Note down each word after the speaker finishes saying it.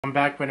I'm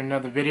back with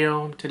another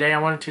video. Today I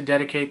wanted to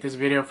dedicate this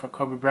video for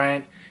Kobe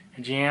Bryant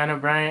and Gianna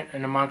Bryant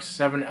and amongst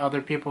 7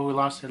 other people who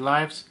lost their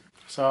lives.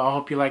 So I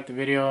hope you like the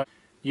video.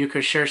 You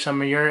could share some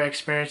of your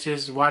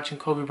experiences watching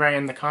Kobe Bryant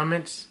in the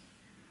comments.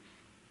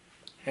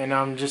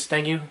 And just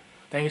thank you.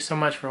 Thank you so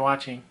much for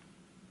watching.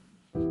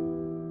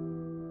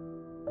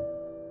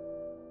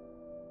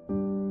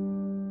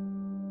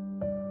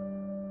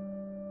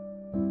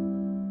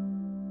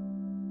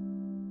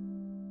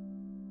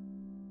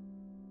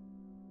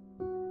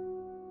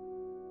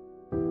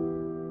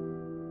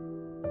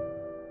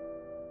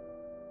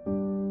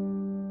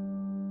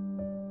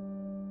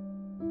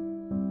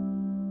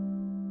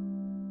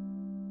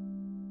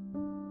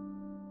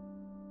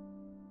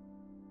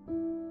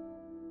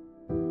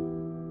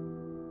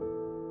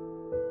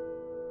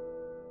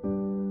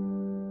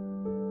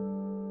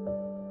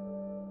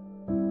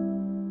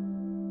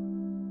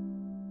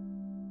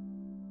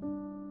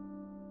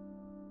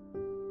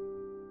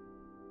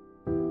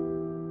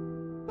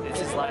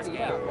 His last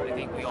game. I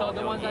think we all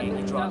know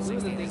he dropped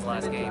 60 in his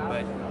last game,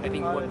 but I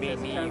think what made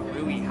me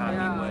really happy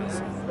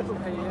was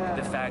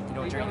the fact,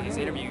 during his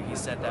interview he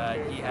said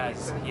that he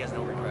has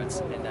no regrets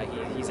and that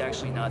he's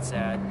actually not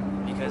sad,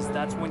 because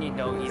that's when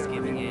he's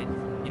giving it,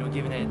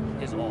 giving it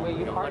his all,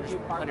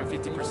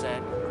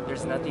 150%.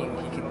 There's nothing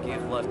he can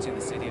give left to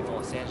the city of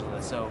Los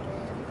Angeles. So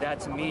that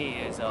to me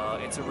is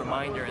it's a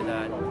reminder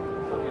that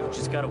you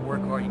just got to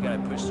work hard, you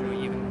got to push through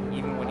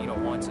even when you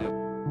don't want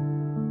to.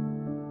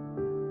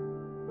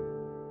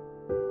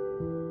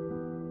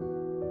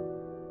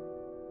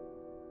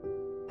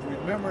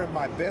 Remembering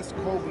my best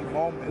Kobe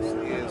moments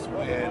is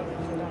when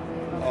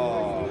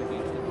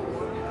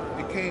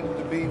it came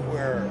to be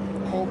where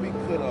Kobe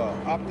could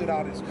have opted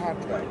out his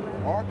contract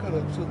or could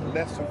have took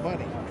lesser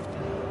money.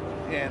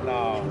 And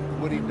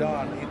what he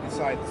done, he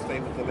decided to stay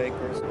with the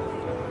Lakers.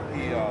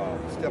 He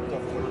stepped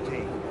up for the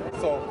team.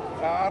 So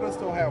I just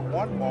don't have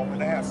one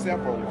moment, I have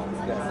several ones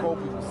that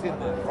Kobe was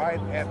sitting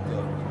right at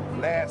the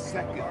last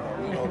second.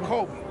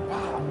 Kobe,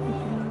 wow.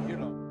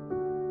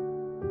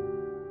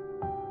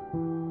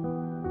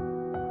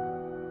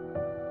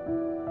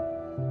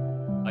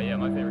 Yeah,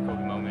 my favorite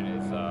Kobe moment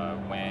is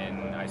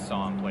when I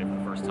saw him play for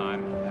the first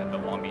time at the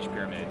Long Beach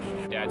Pyramid.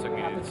 Dad took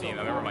me to the team.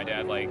 I remember my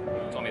dad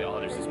told me, "Oh,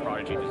 there's this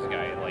prodigy, this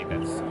guy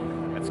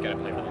that's gonna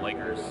play for the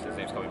Lakers. His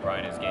name's Kobe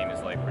Bryant. His game is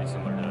pretty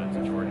similar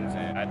to Jordan's."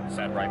 And I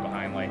sat right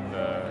behind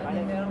the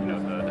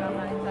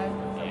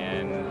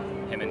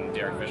and him and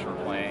Derek Fisher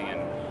were playing,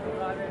 and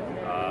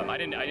I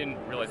didn't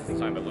realize at the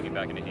time, but looking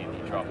back into he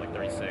dropped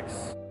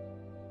 36.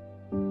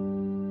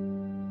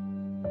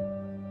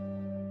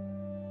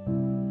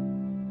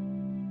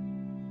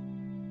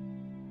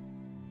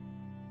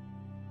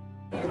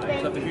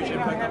 Left a huge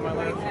impact on my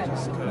life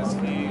just because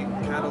he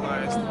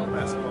catalyzed what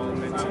basketball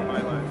meant to my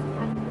life.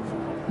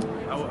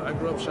 I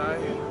grew up shy.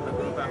 I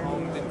grew up at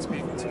home, didn't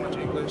speak too much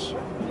English,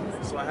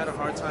 so I had a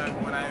hard time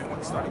when I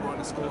started going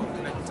to school and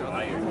connecting to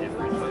other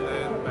people. But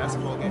then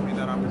basketball gave me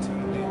that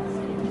opportunity,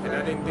 and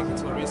I didn't think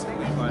until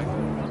recently,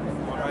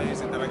 why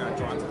is it that I got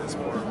drawn to this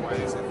sport? Why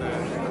is it that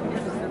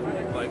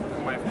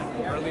my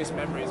earliest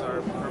memories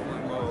are purple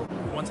and gold?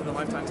 Once in a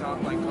lifetime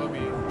talent like Kobe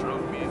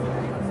drove me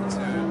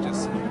to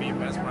just be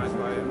mesmerized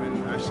by him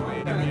and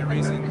actually give me a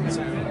reason to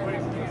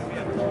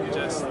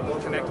just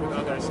connect with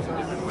others in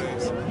different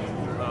ways.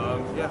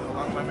 Yeah, a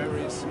lot of my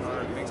memories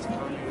are thanks to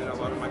Kobe, and a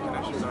lot of my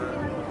connections are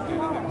due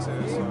to him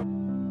too. So.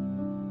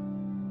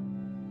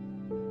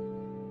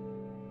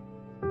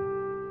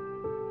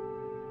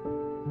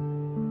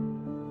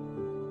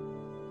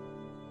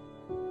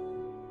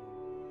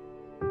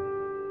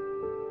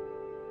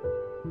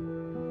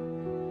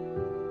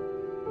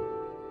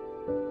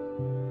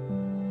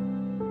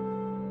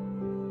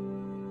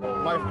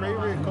 My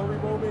favorite Kobe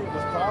moment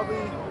was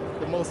probably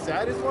the most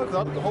saddest one,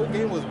 because the whole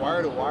game was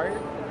wire to wire.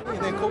 And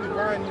then Kobe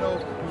Bryant,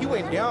 he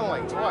went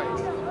down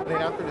twice. And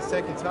then after the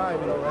second time,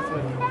 that's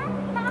when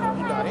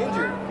he got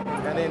injured.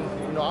 And then,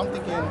 I'm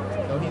thinking,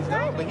 he's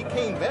done, but he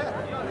came back.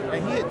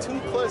 And he hit 2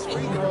 clutch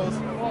free throws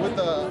with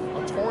a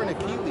torn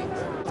Achilles.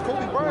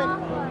 Kobe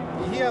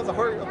Bryant, he has a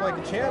heart of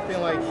a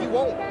champion. He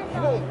won't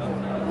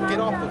get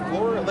off the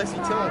floor unless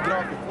you tell him to get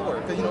off the floor,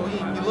 because he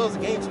loves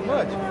the game too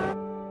much.